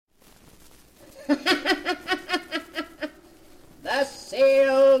The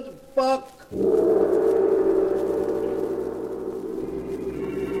sealed book.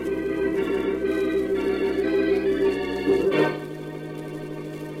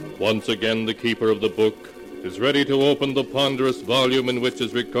 Once again, the keeper of the book is ready to open the ponderous volume in which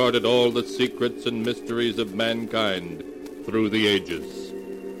is recorded all the secrets and mysteries of mankind through the ages.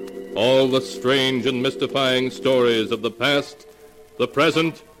 All the strange and mystifying stories of the past, the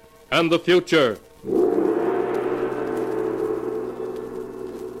present, and the future.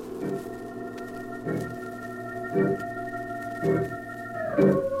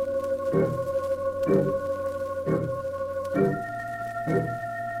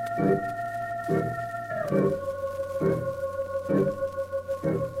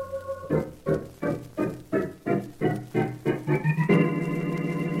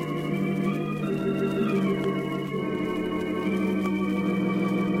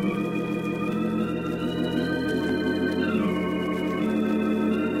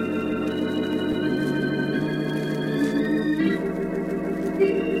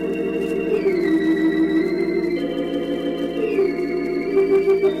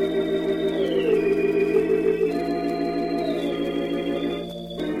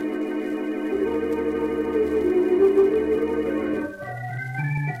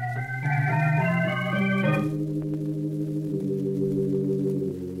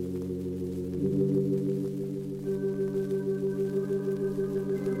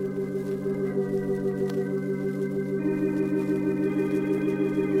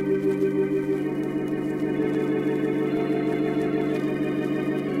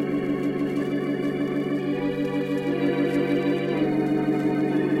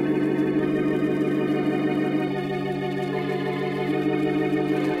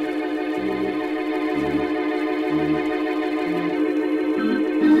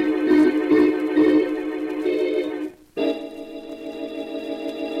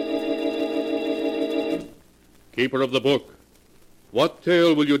 Keeper of the book, what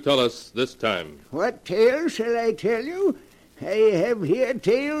tale will you tell us this time? What tale shall I tell you? I have here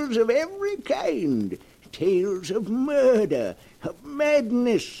tales of every kind. Tales of murder, of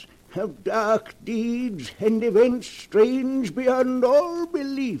madness, of dark deeds and events strange beyond all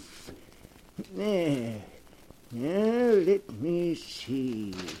belief. Now, let me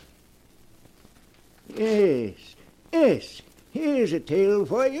see. Yes, here's a tale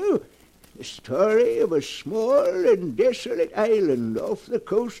for you. The story of a small and desolate island off the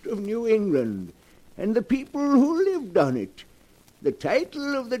coast of New England and the people who lived on it. The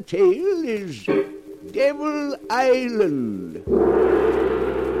title of the tale is Devil Island.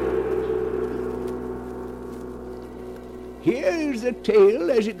 Here is the tale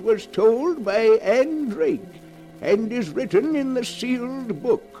as it was told by Anne Drake and is written in the sealed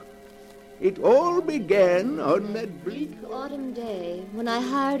book. It all began on that bleak autumn day when I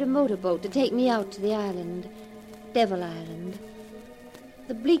hired a motorboat to take me out to the island, Devil Island.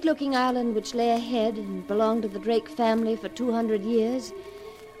 The bleak-looking island which lay ahead and belonged to the Drake family for 200 years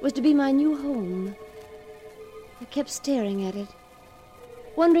was to be my new home. I kept staring at it,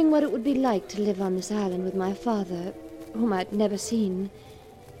 wondering what it would be like to live on this island with my father, whom I'd never seen.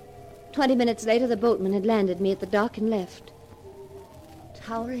 20 minutes later, the boatman had landed me at the dock and left.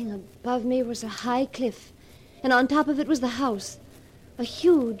 Towering above me was a high cliff, and on top of it was the house, a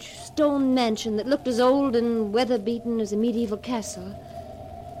huge stone mansion that looked as old and weather-beaten as a medieval castle.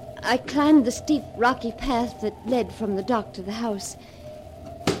 I climbed the steep, rocky path that led from the dock to the house.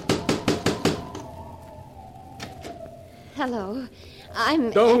 Hello,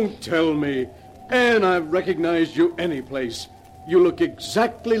 Don't tell me. Anne, I've recognized you any place. You look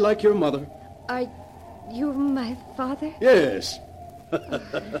exactly like your mother. Are you my father? Yes.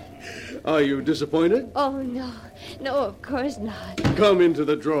 Are you disappointed? Oh, no. No, of course not. Come into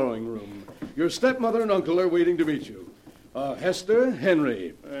the drawing room. Your stepmother and uncle are waiting to meet you. Hester,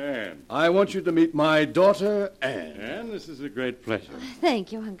 Henry. Anne. I want you to meet my daughter, Anne. Anne, this is a great pleasure.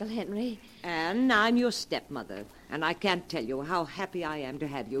 Thank you, Uncle Henry. Anne, I'm your stepmother, and I can't tell you how happy I am to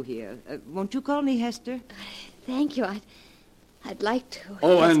have you here. Won't you call me Hester? Thank you. I'd like to.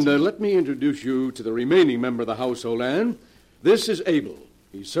 Oh, Hester. And let me introduce you to the remaining member of the household, Anne. This is Abel.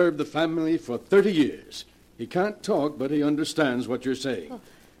 He served the family for 30 years. He can't talk, but he understands what you're saying. Oh.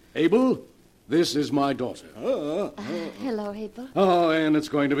 Abel, this is my daughter. Hello, Abel. Oh, Anne, it's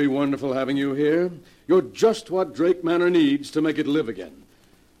going to be wonderful having you here. You're just what Drake Manor needs to make it live again.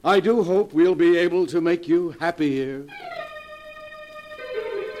 I do hope we'll be able to make you happy here.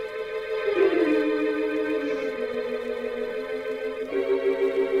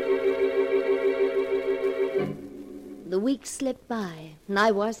 The weeks slipped by, and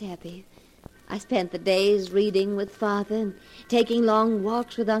I was happy. I spent the days reading with Father and taking long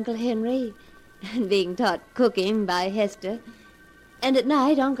walks with Uncle Henry and being taught cooking by Hester. And at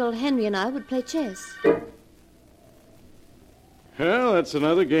night, Uncle Henry and I would play chess. Well, that's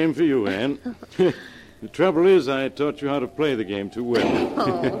another game for you, Anne. The trouble is, I taught you how to play the game too well.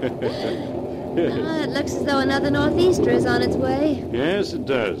 Oh. It looks as though another northeaster is on its way. Yes, it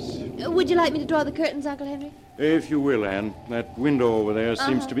does. Would you like me to draw the curtains, Uncle Henry? If you will, Anne. That window over there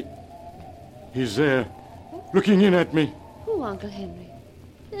seems to be... He's there, looking in at me. Who, Uncle Henry?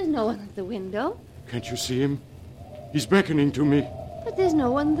 There's no one at the window. Can't you see him? He's beckoning to me. But there's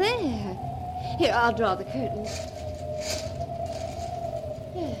no one there. Here, I'll draw the curtains.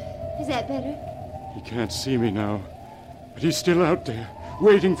 There. Is that better? He can't see me now, but he's still out there,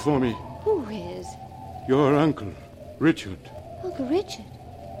 waiting for me. Who is? Your uncle, Richard. Uncle Richard?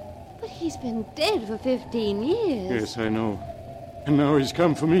 But he's been dead for 15 years. Yes, I know. And now he's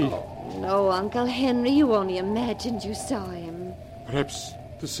come for me. No, Uncle Henry, you only imagined you saw him. Perhaps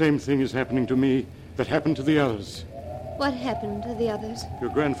the same thing is happening to me that happened to the others. What happened to the others? Your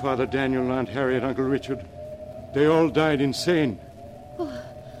grandfather Daniel, Aunt Harriet, Uncle Richard. They all died insane.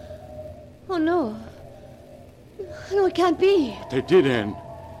 Oh, no. No, it can't be. They did, Anne.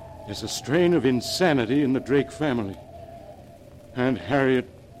 There's a strain of insanity in the Drake family. Aunt Harriet,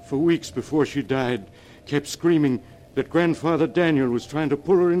 for weeks before she died, kept screaming that Grandfather Daniel was trying to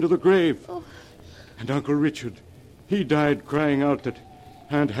pull her into the grave. Oh. And Uncle Richard, he died crying out that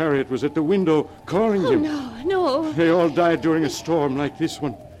Aunt Harriet was at the window calling him. No. They all died during a storm like this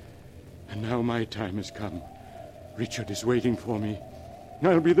one. And now my time has come. Richard is waiting for me.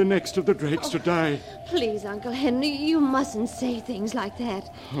 I'll be the next of the Drakes to die. Please, Uncle Henry, you mustn't say things like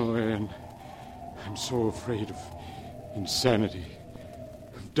that. Oh, Anne, I'm so afraid of insanity,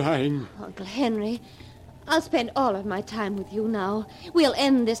 of dying. Uncle Henry, I'll spend all of my time with you now. We'll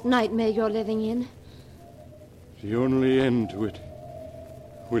end this nightmare you're living in. The only end to it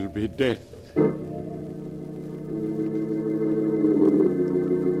will be death.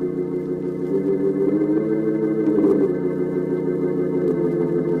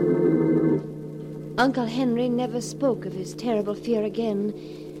 Uncle Henry never spoke of his terrible fear again.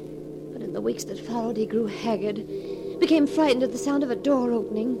 But in the weeks that followed, he grew haggard, became frightened at the sound of a door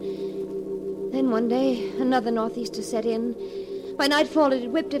opening. Then one day, another northeaster set in. By nightfall, it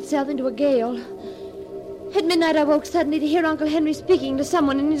had whipped itself into a gale. At midnight, I woke suddenly to hear Uncle Henry speaking to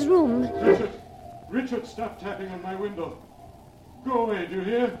someone in his room. Richard, stop tapping on my window. Go away, do you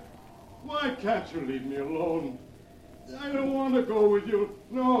hear? Why can't you leave me alone? I don't want to go with you.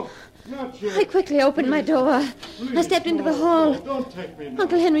 No, not yet. I quickly opened my door. Please, I stepped into the hall. No, don't take me now.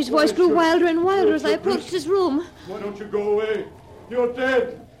 Uncle Henry's voice grew wilder and wilder as I approached his room. Why don't you go away? You're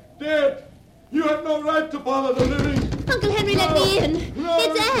dead. Dead. You have no right to bother the living. Uncle Henry, let me in. No,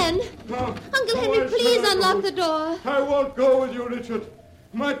 It's Anne. No. Uncle No, Henry, I please said unlock the door. I won't go with you, Richard.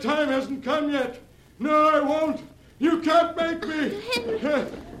 My time hasn't come yet. No, I won't. You can't make me. Henry.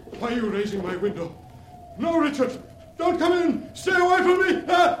 Why are you raising my window? No, Richard. Don't come in. Stay away from me.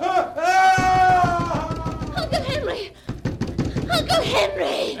 Uncle Henry. Uncle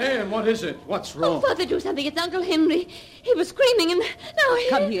Henry. Anne, what is it? What's wrong? Oh, Father, do something. It's Uncle Henry. He was screaming and now he...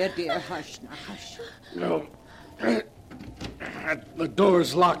 Come here, dear. Hush now, hush. No. The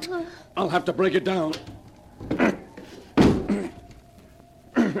door's locked. I'll have to break it down.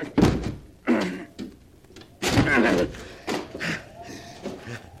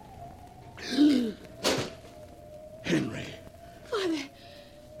 Henry.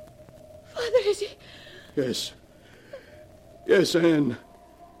 Father, is he... Yes. Yes, Anne.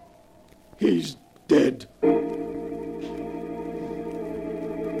 He's dead.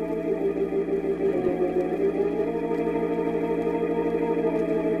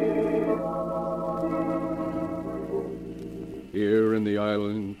 Here in the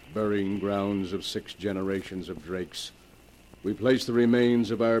island, burying grounds of 6 generations of Drakes, we place the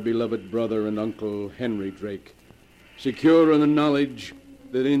remains of our beloved brother and uncle, Henry Drake, secure in the knowledge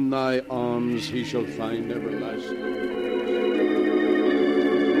that in thy arms he shall find everlasting.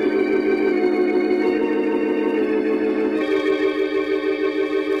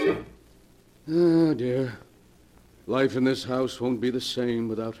 Ah, dear. Life in this house won't be the same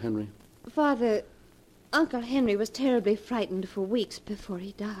without Henry. Father, Uncle Henry was terribly frightened for weeks before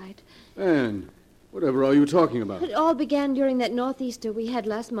he died. Anne, whatever are you talking about? It all began during that northeaster we had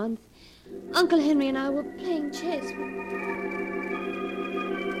last month. Uncle Henry and I were playing chess.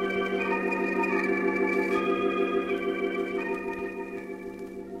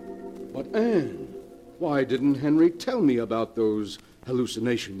 But Anne, why didn't Henry tell me about those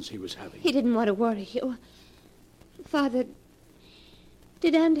hallucinations he was having? He didn't want to worry you. Father,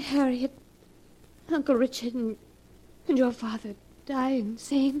 did Aunt Harriet Uncle Richard and your father die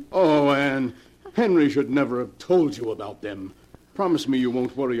insane. Oh, Anne, Henry should never have told you about them. Promise me you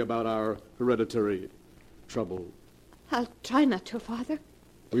won't worry about our hereditary trouble. I'll try not to, Father.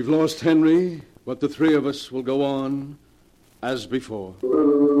 We've lost Henry, but the three of us will go on as before.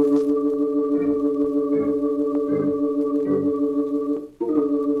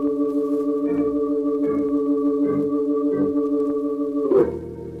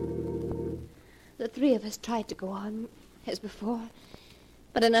 The three of us tried to go on as before,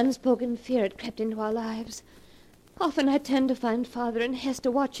 but an unspoken fear had crept into our lives. Often I turned to find Father and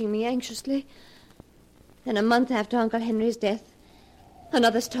Hester watching me anxiously. Then a month after Uncle Henry's death,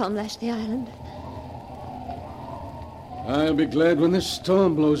 another storm lashed the island. I'll be glad when this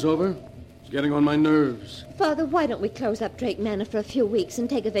storm blows over. It's getting on my nerves. Father, why don't we close up Drake Manor for a few weeks and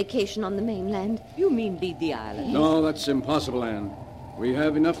take a vacation on the mainland? You mean leave the island? No, that's impossible, Anne. We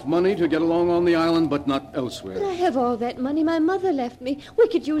have enough money to get along on the island, but not elsewhere. But I have all that money my mother left me. We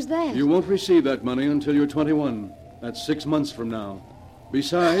could use that. You won't receive that money until you're 21. That's 6 months from now.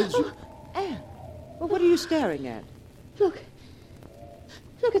 Besides... Anne, well, what are you staring at? Look.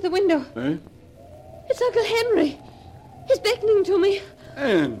 Look at the window. Eh? It's Uncle Henry. He's beckoning to me.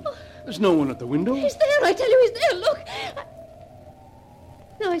 Anne, there's no one at the window. He's there, I tell you, he's there. Look.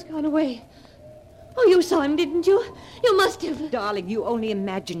 Now he's gone away. Oh, you saw him, didn't you? You must have. Darling, you only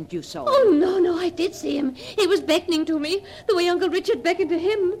imagined you saw him. Oh, no, I did see him. He was beckoning to me, the way Uncle Richard beckoned to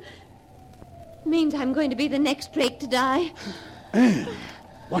him. Means I'm going to be the next Drake to die. Anne,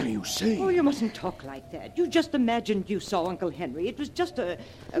 what are you saying? Oh, you mustn't talk like that. You just imagined you saw Uncle Henry. It was just an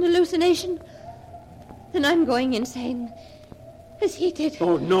hallucination? Then I'm going insane. As he did.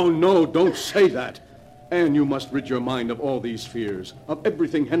 Oh, no, don't say that. Anne, you must rid your mind of all these fears, of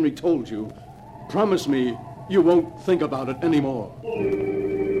everything Henry told you. Promise me you won't think about it anymore.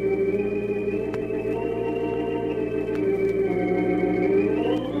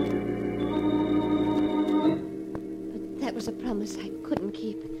 But that was a promise I couldn't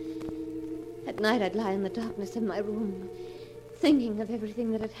keep. At night I'd lie in the darkness of my room, thinking of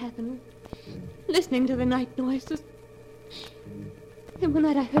everything that had happened, listening to the night noises. And one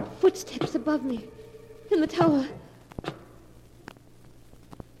night I heard footsteps above me in the tower.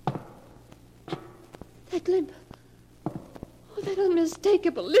 That limp. Oh, that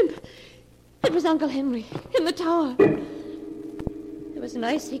unmistakable limp. It was Uncle Henry in the tower. There was an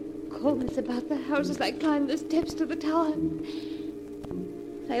icy coldness about the house as I climbed the steps to the tower.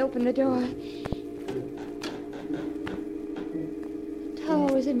 I opened the door. The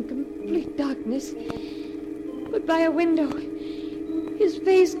tower was in complete darkness. But by a window, his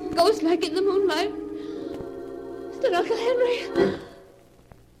face ghost-like in the moonlight, stood Uncle Henry.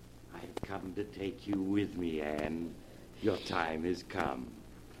 Come to take you with me, Anne. Your time has come.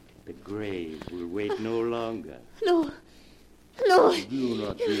 The grave will wait no longer. No. Do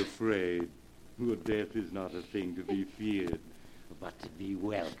not be afraid. Your death is not a thing to be feared, but to be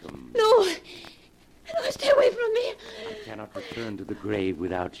welcomed. No, stay away from me. I cannot return to the grave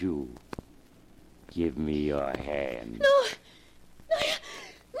without you. Give me your hand. No.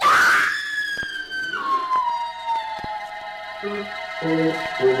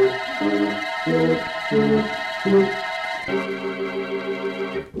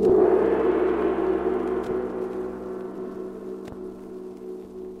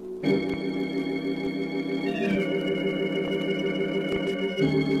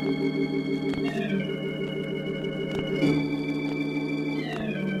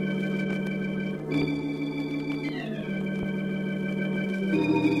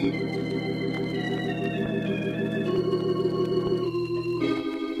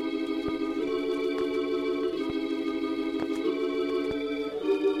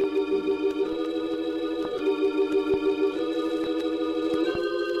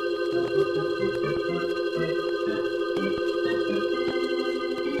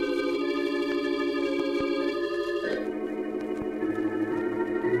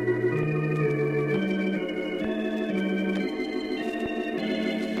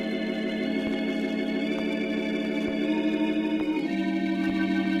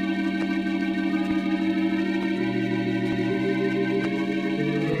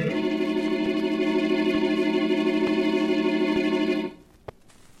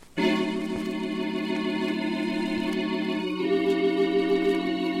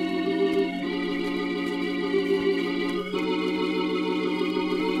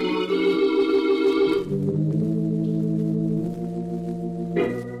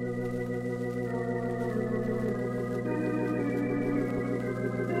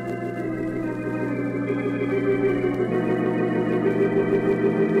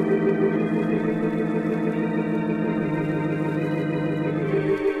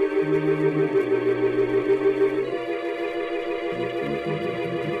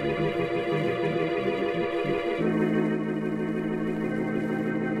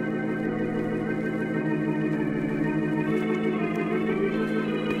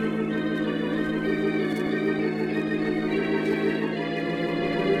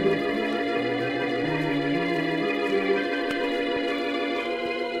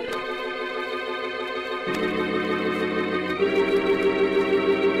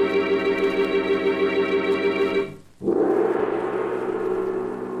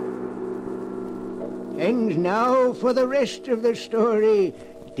 And now for the rest of the story,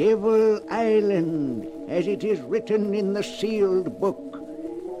 Devil Island, as it is written in the sealed book.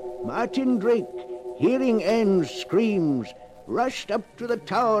 Martin Drake, hearing Anne's screams, rushed up to the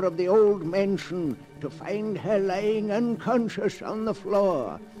tower of the old mansion to find her lying unconscious on the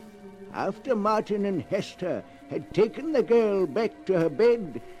floor. After Martin and Hester had taken the girl back to her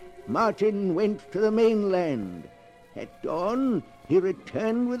bed, Martin went to the mainland. At dawn, he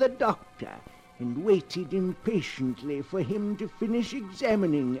returned with a doctor and waited impatiently for him to finish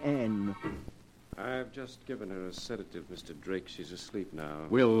examining Anne. I've just given her a sedative, Mr. Drake. She's asleep now.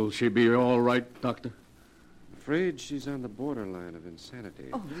 Will she be all right, Doctor? Afraid she's on the borderline of insanity.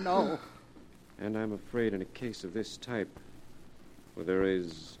 Oh, no. And I'm afraid in a case of this type, where there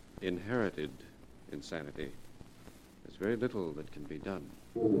is inherited insanity, there's very little that can be done.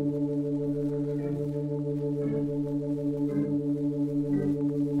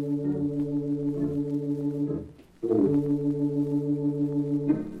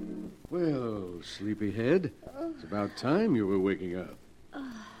 Well, sleepyhead, it's about time you were waking up.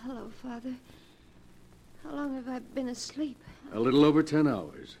 Hello, Father. How long have I been asleep? A little over 10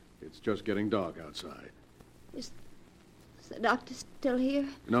 hours. It's just getting dark outside. Is the doctor still here?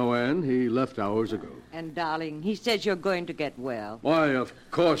 No, Anne, he left hours ago. And, darling, he says you're going to get well. Why, of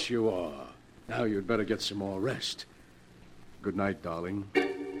course you are. Now you'd better get some more rest. Good night, darling.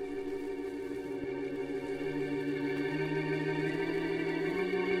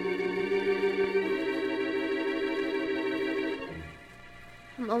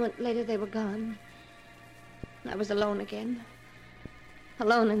 A moment later, they were gone. I was alone again.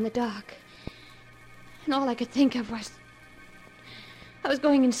 Alone in the dark. And all I could think of was... I was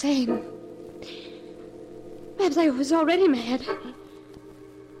going insane. Perhaps I was already mad.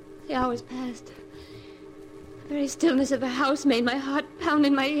 The hours passed. The very stillness of the house made my heart pound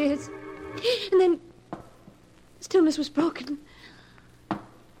in my ears. And then... the stillness was broken.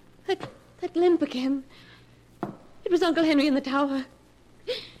 That limp again. It was Uncle Henry in the tower.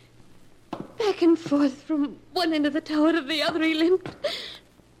 Back and forth from one end of the tower to the other he limped.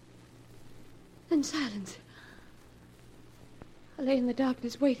 Then silence. I lay in the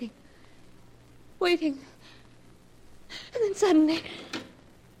darkness waiting. And then suddenly,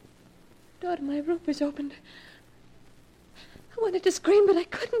 the door to my room was opened. I wanted to scream, but I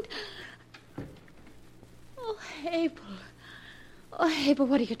couldn't. Oh, Abel. Oh, Abel,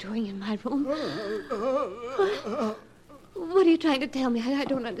 what are you doing in my room? What are you trying to tell me? I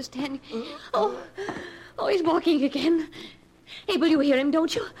don't understand. Oh, he's walking again. Abel, you hear him,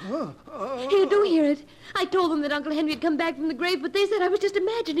 don't you? You do hear it. I told them that Uncle Henry had come back from the grave, but they said I was just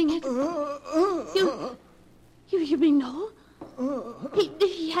imagining it. You mean no?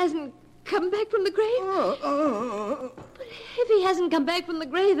 He hasn't come back from the grave? But if he hasn't come back from the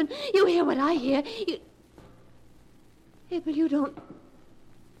grave and you hear what I hear, Abel, you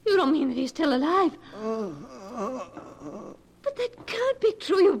don't mean that he's still alive? But that can't be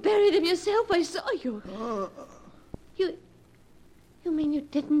true. You buried him yourself. I saw you. You mean you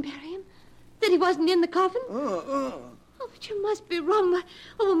didn't bury him? That he wasn't in the coffin? Oh, but you must be wrong.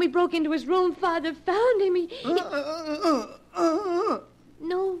 When we broke into his room, Father found him.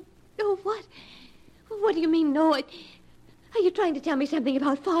 No, what? What do you mean, no? Are you trying to tell me something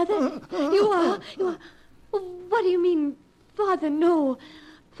about Father? You are. What do you mean, Father, no?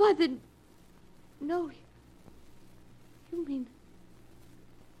 Father, no. You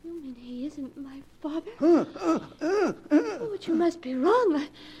mean he isn't my father? Oh, but you must be wrong.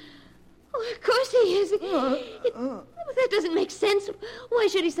 Of course he is. That doesn't make sense. Why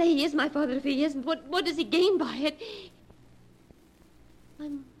should he say he is my father if he isn't? What does he gain by it? My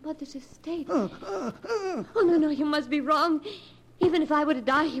mother's estate. Oh, no, you must be wrong. Even if I were to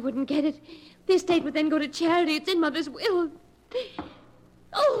die, he wouldn't get it. The estate would then go to charity. It's in Mother's will.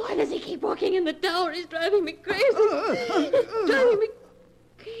 Oh, why does he keep walking in the tower? He's driving me crazy. He's driving me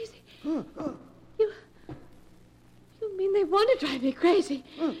crazy. You mean they want to drive me crazy?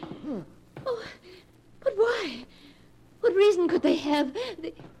 Oh, but why? What reason could they have?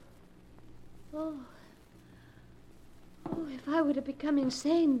 Oh, if I were to become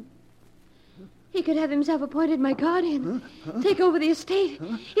insane, he could have himself appointed my guardian, take over the estate.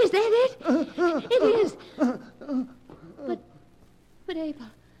 Is that it? It is. But Abel,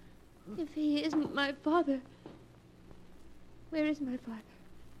 if he isn't my father, where is my father?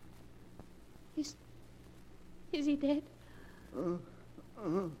 Is he dead? You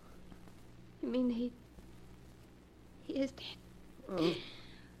mean he is dead?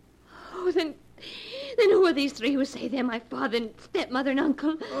 Oh, then are these three who say they're my father and stepmother and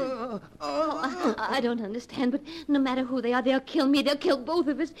uncle? I don't understand, but no matter who they are, they'll kill me. They'll kill both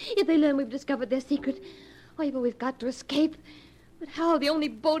of us if they learn we've discovered their secret. Oh, but we've got to escape. But how? The only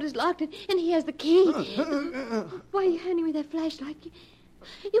boat is locked, and he has the key. Why are you handing me that flashlight?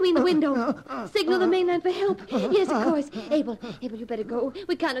 You mean the window? Signal the mainland for help. Yes, of course. Abel, you better go.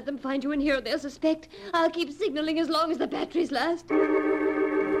 We can't let them find you in here or they'll suspect. I'll keep signaling as long as the batteries last. Oh,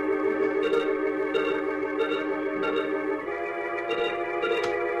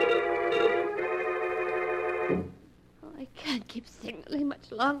 I can't keep signaling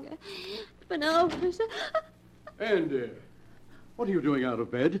much longer. For now... And, what are you doing out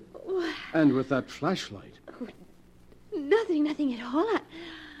of bed? And with that flashlight? Nothing at all.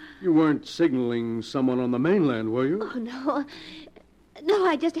 You weren't signaling someone on the mainland, were you? Oh, no. No,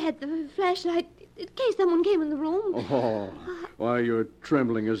 I just had the flashlight in case someone came in the room. Oh, why, you're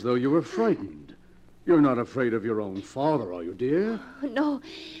trembling as though you were frightened. You're not afraid of your own father, are you, dear? No.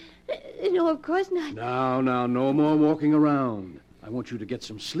 No, of course not. Now, no more walking around. I want you to get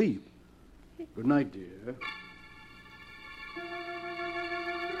some sleep. Good night, dear.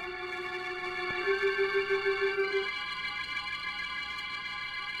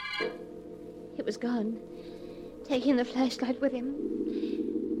 He was gone, taking the flashlight with him.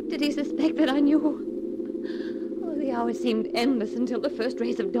 Did he suspect that I knew? Oh, the hours seemed endless until the first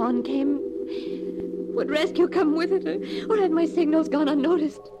rays of dawn came. Would rescue come with it, or had my signals gone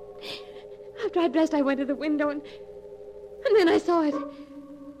unnoticed? After I dressed, I went to the window, and then I saw it.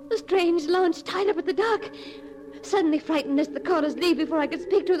 A strange launch tied up at the dock. Suddenly frightened lest the callers leave before I could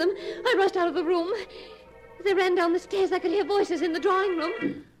speak to them, I rushed out of the room. As I ran down the stairs, I could hear voices in the drawing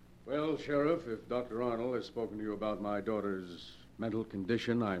room. Well, Sheriff, if Dr. Arnold has spoken to you about my daughter's mental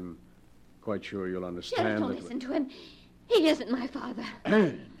condition, I'm quite sure you'll understand. Sheriff, don't listen to him. He isn't my father.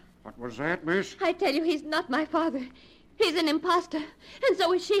 Anne! What was that, miss? I tell you, he's not my father. He's an imposter, and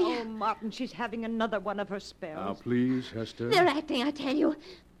so is she. Oh, Martin, she's having another one of her spells. Now, please, Hester. They're acting, I tell you.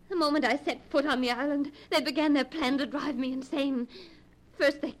 The moment I set foot on the island, they began their plan to drive me insane.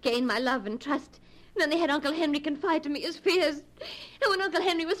 First, they gained my love and trust. Then they had Uncle Henry confide to me his fears. And when Uncle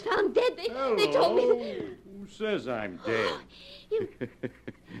Henry was found dead, they told me that... Who says I'm dead? You...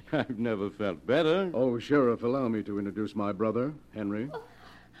 I've never felt better. Oh, Sheriff, allow me to introduce my brother, Henry.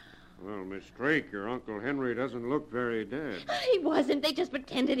 Well, Miss Drake, your Uncle Henry doesn't look very dead. He wasn't. They just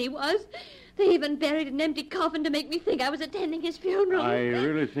pretended he was. They even buried an empty coffin to make me think I was attending his funeral. I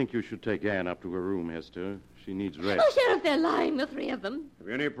really think you should take Anne up to her room, Hester. She needs rest. Oh, Sheriff, they're lying, the three of them. Have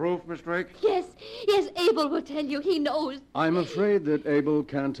you any proof, Miss Drake? Yes, Abel will tell you. He knows. I'm afraid that Abel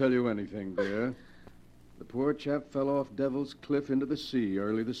can't tell you anything, dear. The poor chap fell off Devil's Cliff into the sea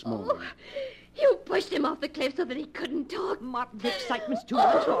early this morning. Oh, you pushed him off the cliff so that he couldn't talk. Martin, the excitement's too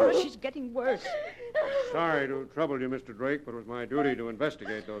much for her. She's getting worse. Sorry to trouble you, Mr. Drake, but it was my duty to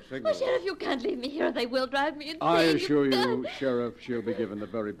investigate those signals. Oh, Sheriff, you can't leave me here. They will drive me insane. I assure you, Sheriff, she'll be given the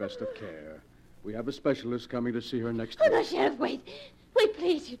very best of care. We have a specialist coming to see her next week. Oh, no, Sheriff, wait. Wait,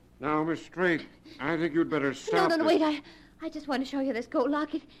 please. Now, Miss Drake, I think you'd better stop. No, wait. I just want to show you this gold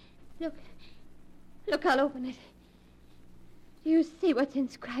locket. Look, I'll open it. Do you see what's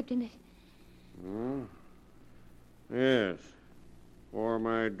inscribed in it? Oh, yes. For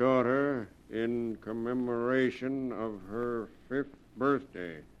my daughter, in commemoration of her 5th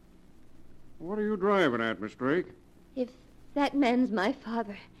birthday. What are you driving at, Miss Drake? If that man's my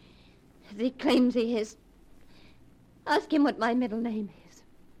father, as he claims he is, ask him what my middle name is.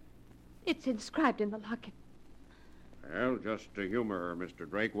 It's inscribed in the locket. Well, just to humor her, Mr.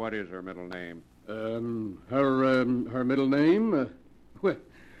 Drake, what is her middle name? Her middle name?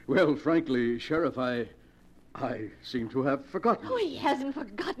 Well, frankly, Sheriff, I seem to have forgotten. Oh, he hasn't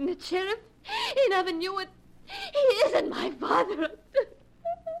forgotten it, Sheriff. He never knew it. He isn't my father.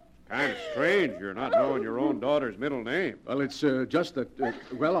 Kind of strange you're not knowing your own daughter's middle name. Well, it's just that,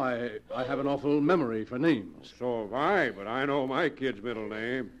 I have an awful memory for names. So have I, but I know my kid's middle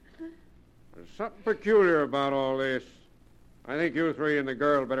name. There's something peculiar about all this. I think you three and the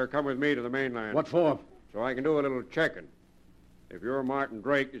girl better come with me to the mainland. What for? So I can do a little checking. If you're Martin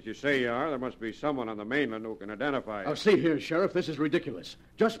Drake, as you say you are, there must be someone on the mainland who can identify you. Oh, see here, Sheriff, this is ridiculous.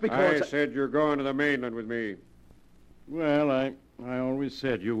 Just because... I said you're going to the mainland with me. Well, I always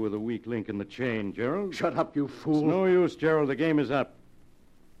said you were the weak link in the chain, Gerald. Shut up, you fool. It's no use, Gerald. The game is up.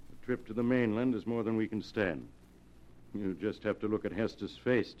 The trip to the mainland is more than we can stand. You just have to look at Hester's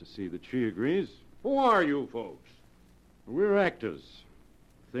face to see that she agrees. Who are you folks? We're actors.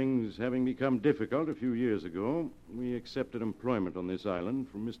 Things having become difficult a few years ago, we accepted employment on this island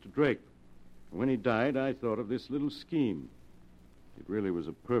from Mr. Drake. When he died, I thought of this little scheme. It really was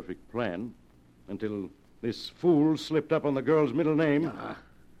a perfect plan until This fool slipped up on the girl's middle name.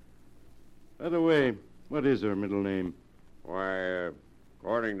 By the way, what is her middle name? Why,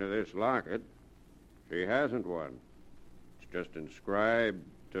 according to this locket, she hasn't one. It's just inscribed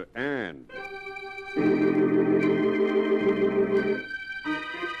to Anne.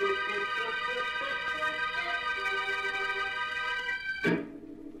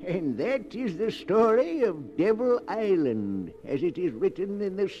 And that is the story of Devil Island, as it is written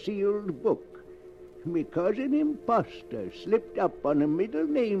in the sealed book. Because an impostor slipped up on a middle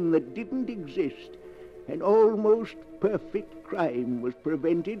name that didn't exist, an almost perfect crime was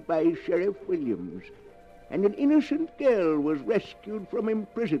prevented by Sheriff Williams, and an innocent girl was rescued from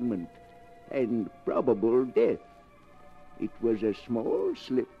imprisonment and probable death. It was a small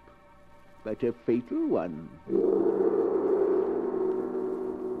slip, but a fatal one.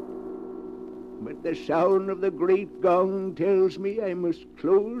 But the sound of the great gong tells me I must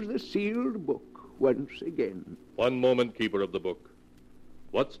close the sealed book once again. One moment, Keeper of the Book.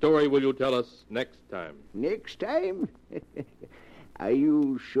 What story will you tell us next time? Next time? Are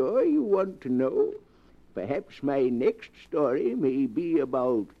you sure you want to know? Perhaps my next story may be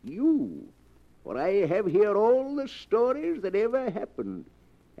about you, for I have here all the stories that ever happened,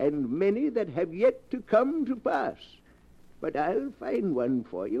 and many that have yet to come to pass. But I'll find one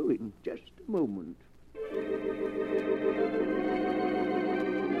for you in just a moment.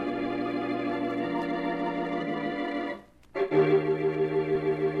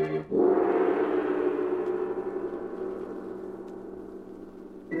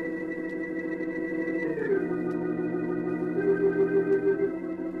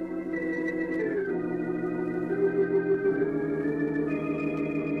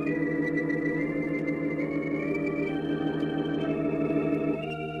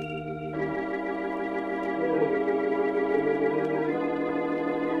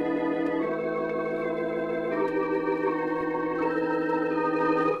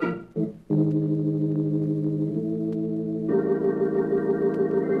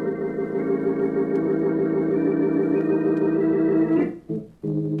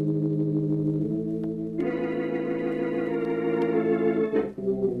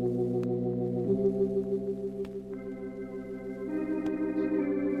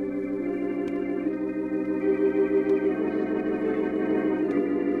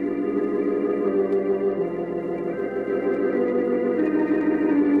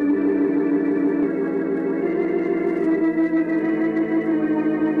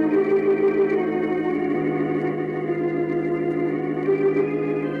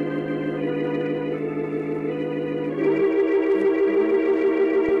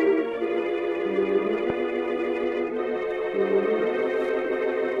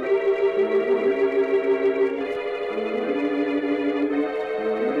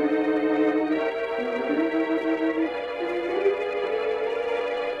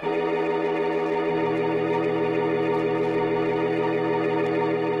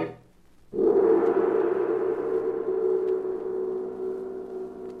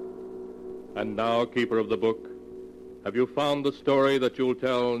 And now, Keeper of the Book, have you found the story that you'll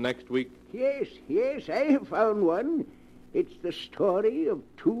tell next week? Yes, I have found one. It's the story of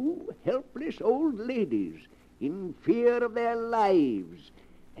two helpless old ladies in fear of their lives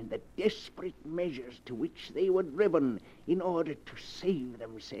and the desperate measures to which they were driven in order to save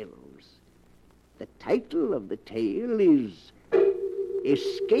themselves. The title of the tale is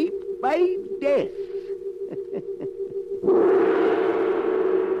Escape by Death.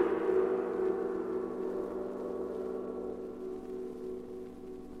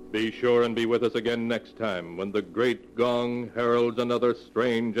 Be sure and be with us again next time when the great gong heralds another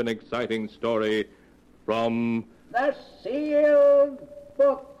strange and exciting story from The Sealed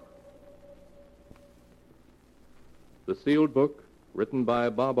Book. The Sealed Book, written by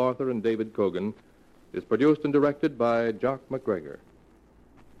Bob Arthur and David Cogan, is produced and directed by Jock McGregor.